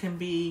 Alpacas can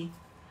be,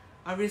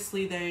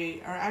 obviously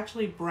they are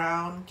actually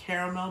brown,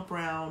 caramel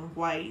brown,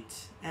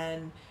 white,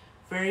 and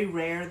very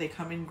rare they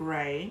come in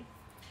gray.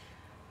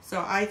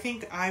 So I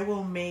think I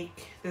will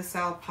make this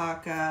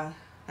alpaca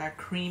that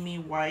creamy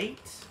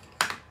white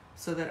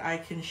so that I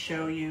can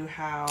show you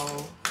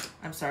how,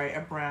 I'm sorry, a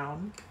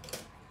brown.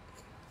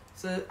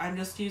 So I'm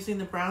just using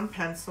the brown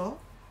pencil,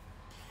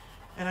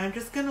 and I'm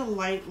just gonna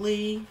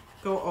lightly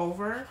go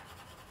over.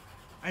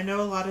 I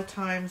know a lot of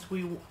times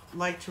we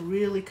like to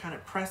really kind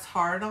of press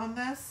hard on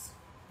this.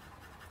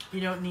 You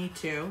don't need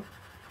to,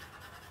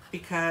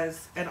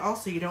 because, and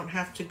also you don't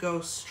have to go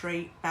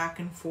straight back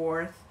and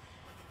forth.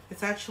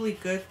 It's actually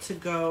good to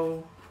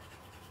go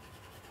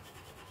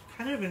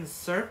kind of in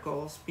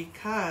circles,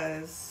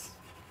 because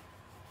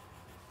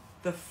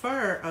the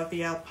fur of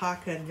the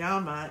alpaca and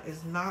llama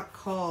is not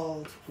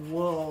called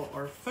wool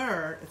or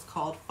fur, it's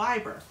called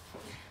fiber.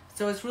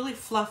 So it's really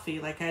fluffy,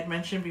 like I had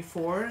mentioned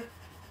before.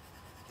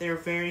 They're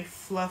very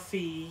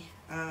fluffy,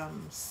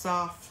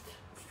 soft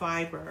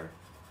fiber.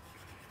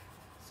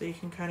 So you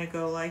can kind of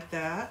go like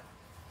that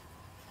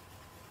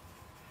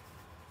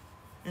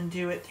and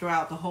do it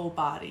throughout the whole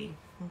body,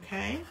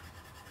 okay?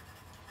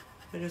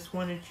 I just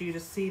wanted you to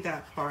see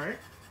that part.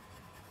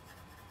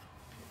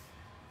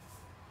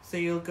 So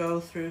you'll go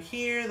through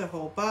here, the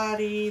whole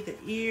body, the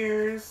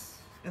ears,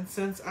 and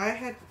since I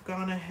had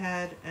gone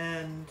ahead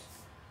and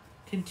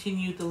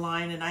continued the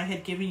line, and I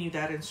had given you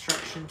that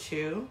instruction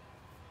too,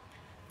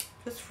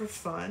 just for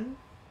fun,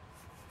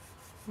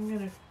 I'm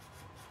gonna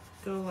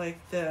go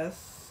like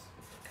this,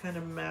 kind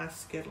of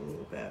mask it a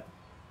little bit.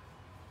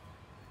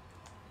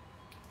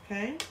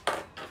 Okay?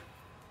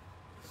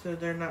 So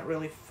they're not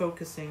really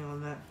focusing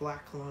on that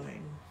black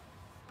line.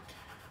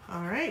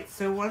 All right,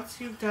 so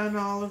once you've done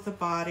all of the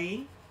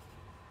body,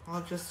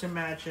 I'll just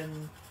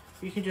imagine,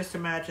 you can just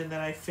imagine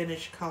that I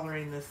finished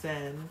coloring this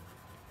in.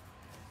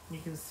 You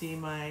can see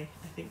my,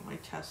 I think my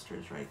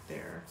tester's right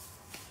there.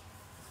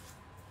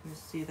 You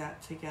see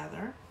that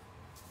together.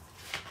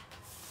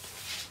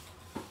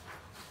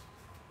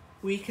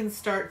 We can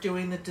start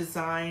doing the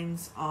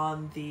designs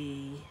on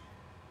the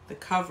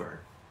cover.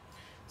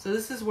 So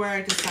this is where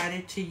I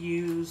decided to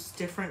use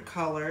different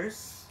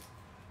colors,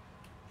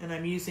 and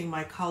I'm using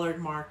my colored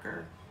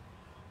marker,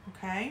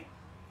 okay?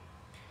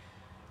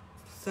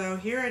 So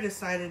here I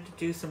decided to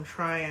do some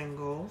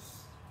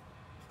triangles,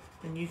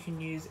 and you can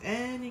use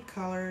any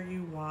color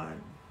you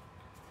want.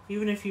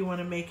 Even if you want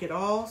to make it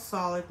all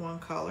solid one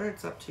color,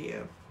 it's up to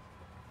you.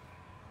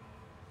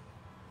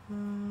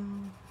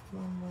 One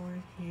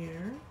more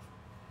here.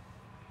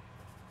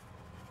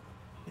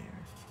 There.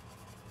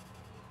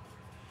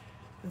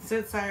 And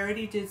since I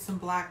already did some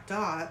black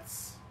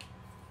dots,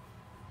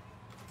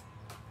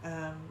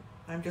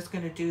 I'm just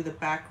going to do the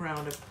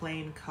background of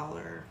plain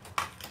color.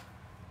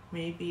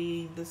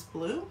 Maybe this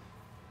blue?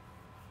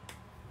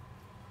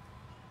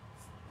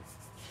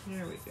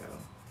 There we go.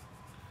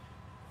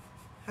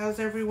 How's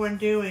everyone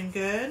doing?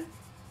 Good?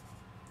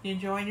 You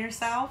enjoying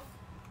yourself?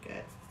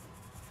 Good.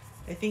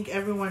 I think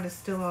everyone is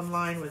still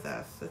online with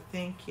us, so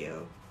thank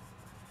you.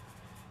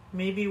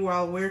 Maybe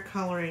while we're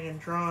coloring and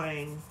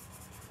drawing,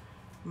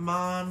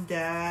 Mom,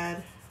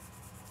 Dad,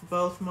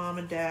 both Mom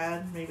and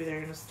Dad, maybe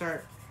they're going to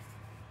start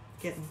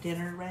getting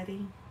dinner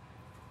ready.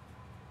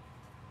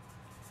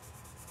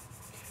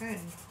 Okay.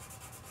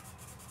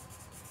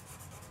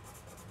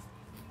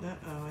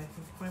 Uh-oh, I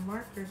think my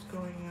marker's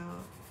going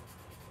out.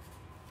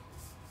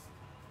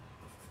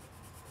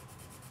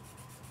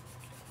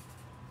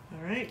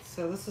 All right,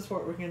 so this is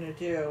what we're gonna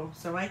do.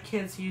 So my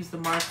kids use the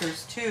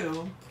markers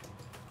too,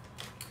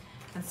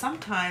 and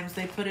sometimes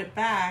they put it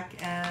back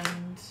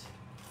and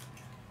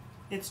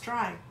it's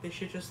dry. They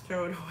should just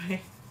throw it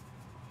away.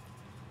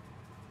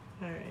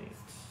 All right.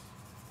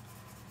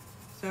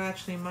 So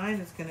actually mine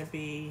is gonna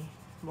be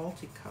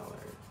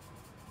multicolored.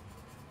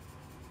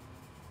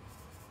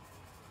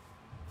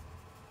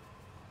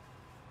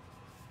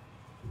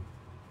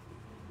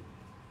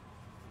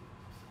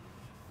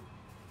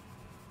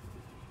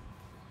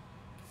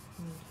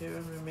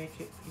 I'm going to make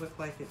it look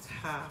like it's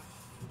half.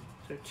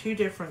 So two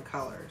different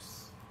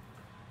colors.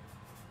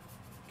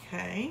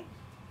 Okay.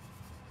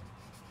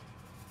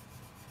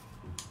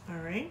 All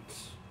right.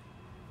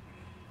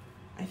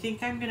 I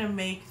think I'm going to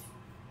make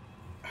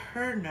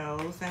her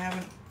nose. I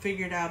haven't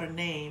figured out a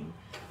name.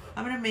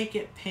 I'm going to make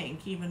it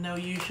pink, even though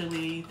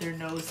usually their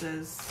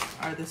noses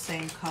are the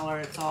same color.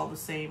 It's all the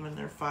same in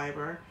their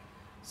fiber.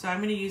 So I'm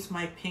going to use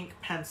my pink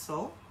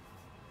pencil.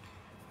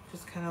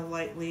 Just kind of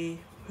lightly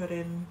put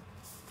in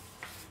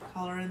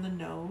color in the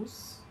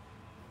nose.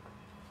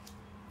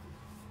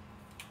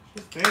 She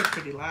has very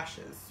pretty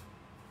lashes.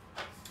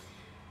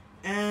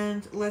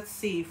 And let's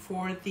see,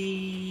 for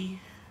the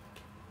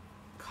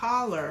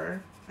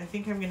collar, I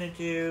think I'm gonna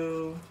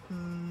do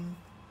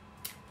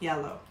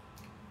yellow.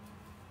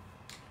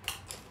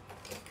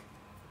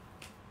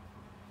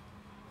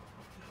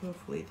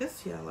 Hopefully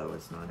this yellow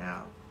is not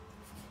out.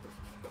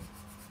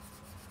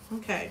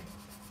 Okay,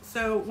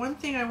 so one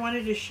thing I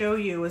wanted to show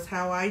you is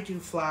how I do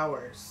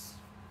flowers.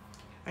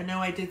 I know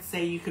I did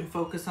say you can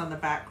focus on the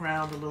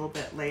background a little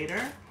bit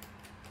later,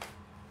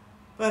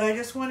 but I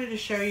just wanted to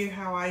show you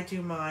how I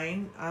do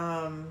mine,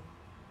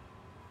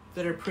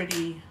 that are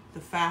pretty the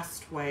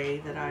fast way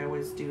that I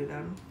always do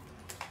them.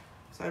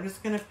 So I'm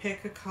just gonna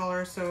pick a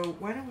color. So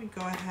why don't we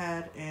go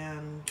ahead,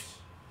 and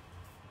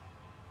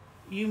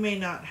you may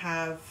not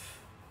have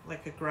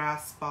like a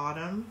grass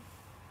bottom.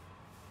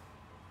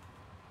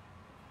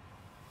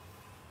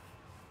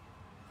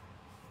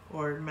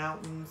 Or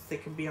mountains, they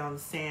can be on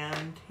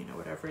sand, you know,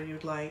 whatever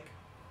you'd like.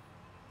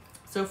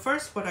 So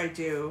first what I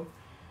do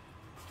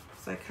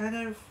is I kind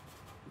of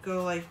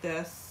go like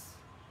this.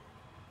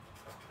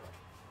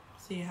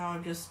 See how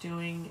I'm just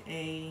doing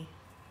a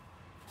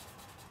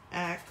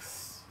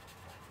X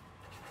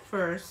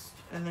first,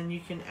 and then you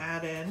can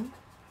add in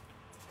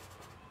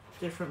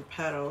different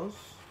petals.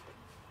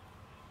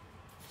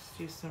 Let's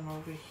do some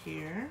over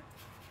here.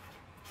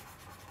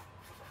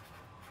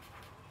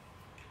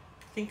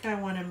 I think I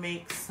want to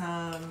make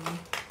some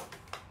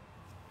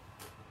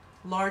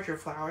larger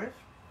flowers.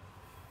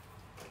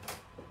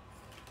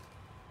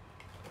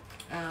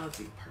 Let's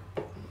do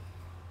purple.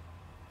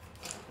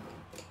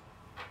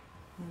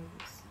 Move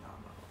this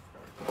Llama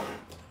over.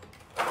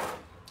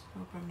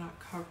 Hope I'm not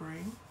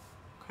covering.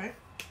 Okay.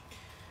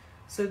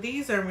 So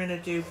these I'm going to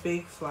do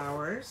big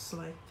flowers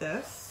like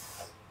this.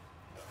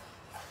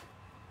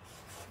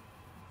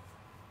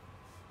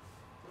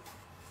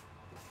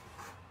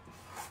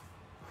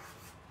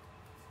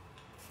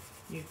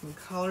 You can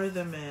color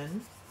them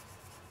in.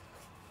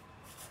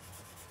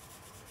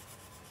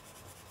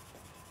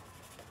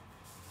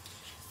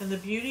 And the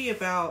beauty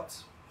about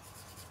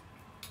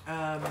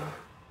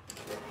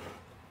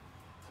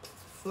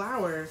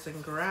flowers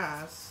and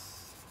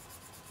grass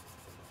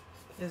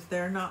is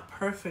they're not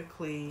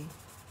perfectly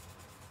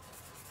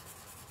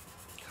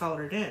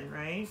colored in,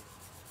 right?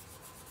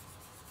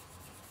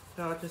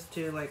 So I'll just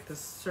do like this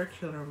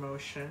circular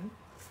motion.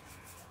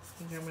 I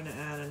think I'm going to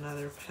add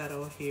another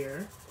petal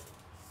here.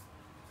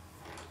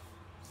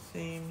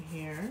 Same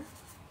here.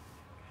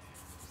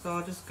 So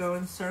I'll just go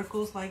in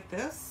circles like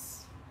this.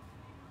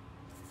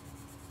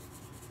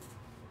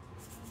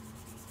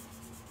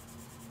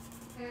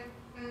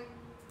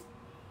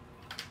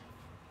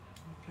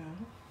 Okay.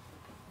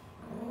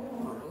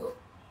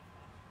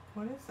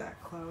 What is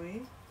that,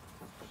 Chloe?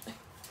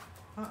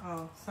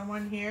 Uh-oh,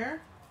 someone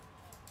here?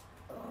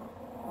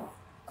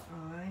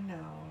 I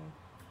know.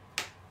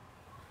 I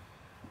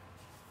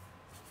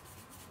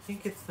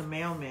think it's the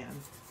mailman.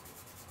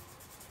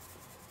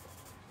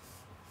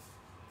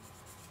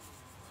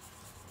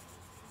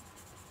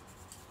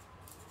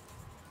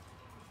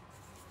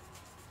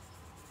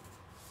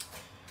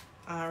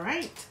 All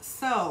right,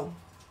 so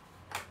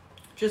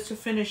just to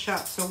finish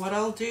up, so what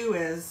I'll do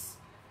is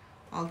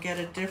I'll get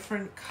a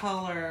different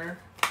color,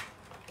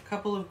 a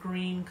couple of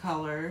green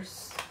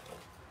colors.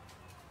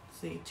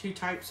 Let's see, 2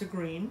 types of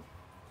green.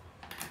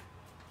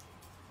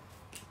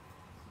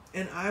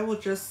 And I will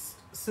just,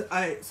 so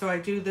I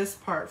do this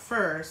part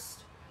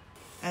first,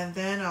 and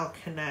then I'll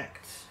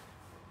connect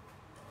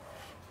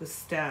the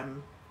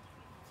stem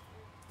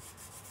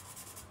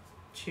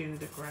to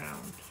the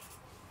ground.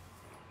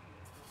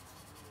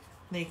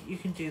 You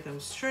can do them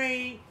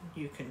straight,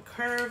 you can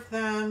curve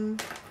them.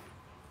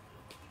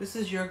 This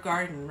is your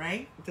garden,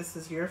 right? This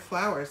is your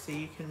flower, so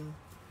you can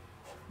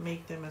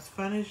make them as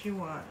fun as you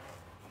want.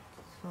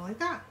 So like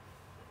that.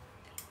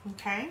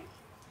 Okay?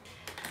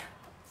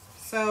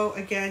 So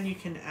again, you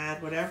can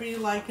add whatever you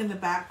like in the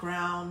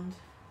background.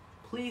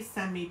 Please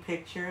send me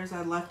pictures.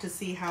 I'd love to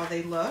see how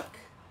they look.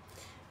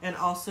 And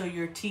also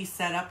your tea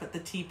setup at the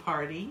tea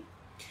party.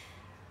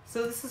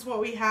 So this is what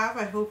we have.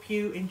 I hope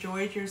you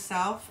enjoyed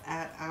yourself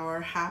at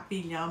our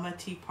Happy Llama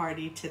Tea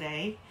Party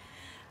today.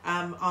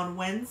 On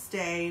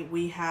Wednesday,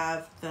 we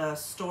have the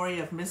story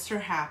of Mr.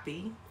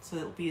 Happy. So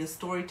it'll be a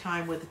story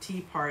time with a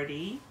tea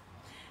party.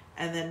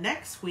 And then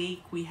next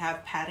week, we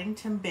have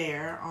Paddington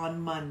Bear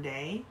on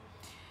Monday.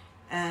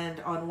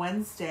 And on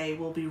Wednesday,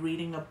 we'll be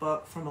reading a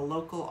book from a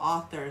local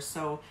author.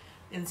 So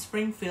in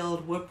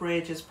Springfield,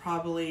 Woodbridge is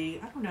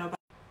probably, I don't know, about,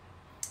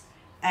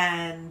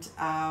 and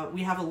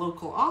we have a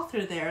local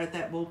author there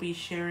that will be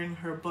sharing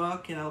her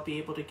book, and I'll be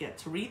able to get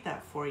to read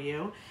that for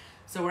you.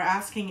 So we're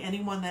asking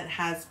anyone that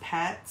has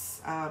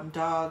pets,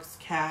 dogs,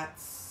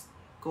 cats,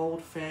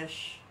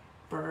 goldfish,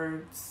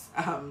 birds,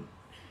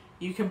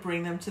 you can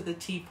bring them to the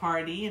tea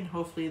party, and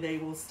hopefully they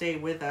will stay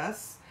with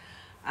us.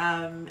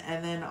 And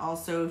then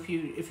also if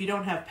you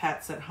don't have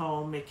pets at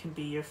home, it can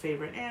be your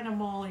favorite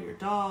animal, your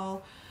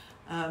doll.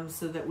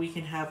 so that we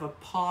can have a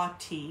paw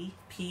tea,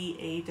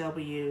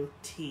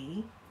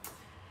 P-A-W-T.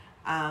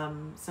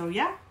 So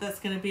yeah, that's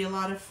going to be a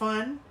lot of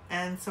fun,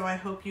 and so I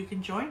hope you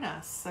can join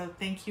us. So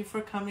thank you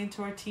for coming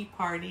to our tea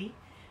party,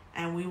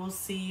 and we will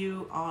see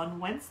you on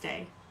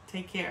Wednesday.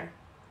 Take care.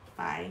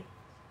 Bye.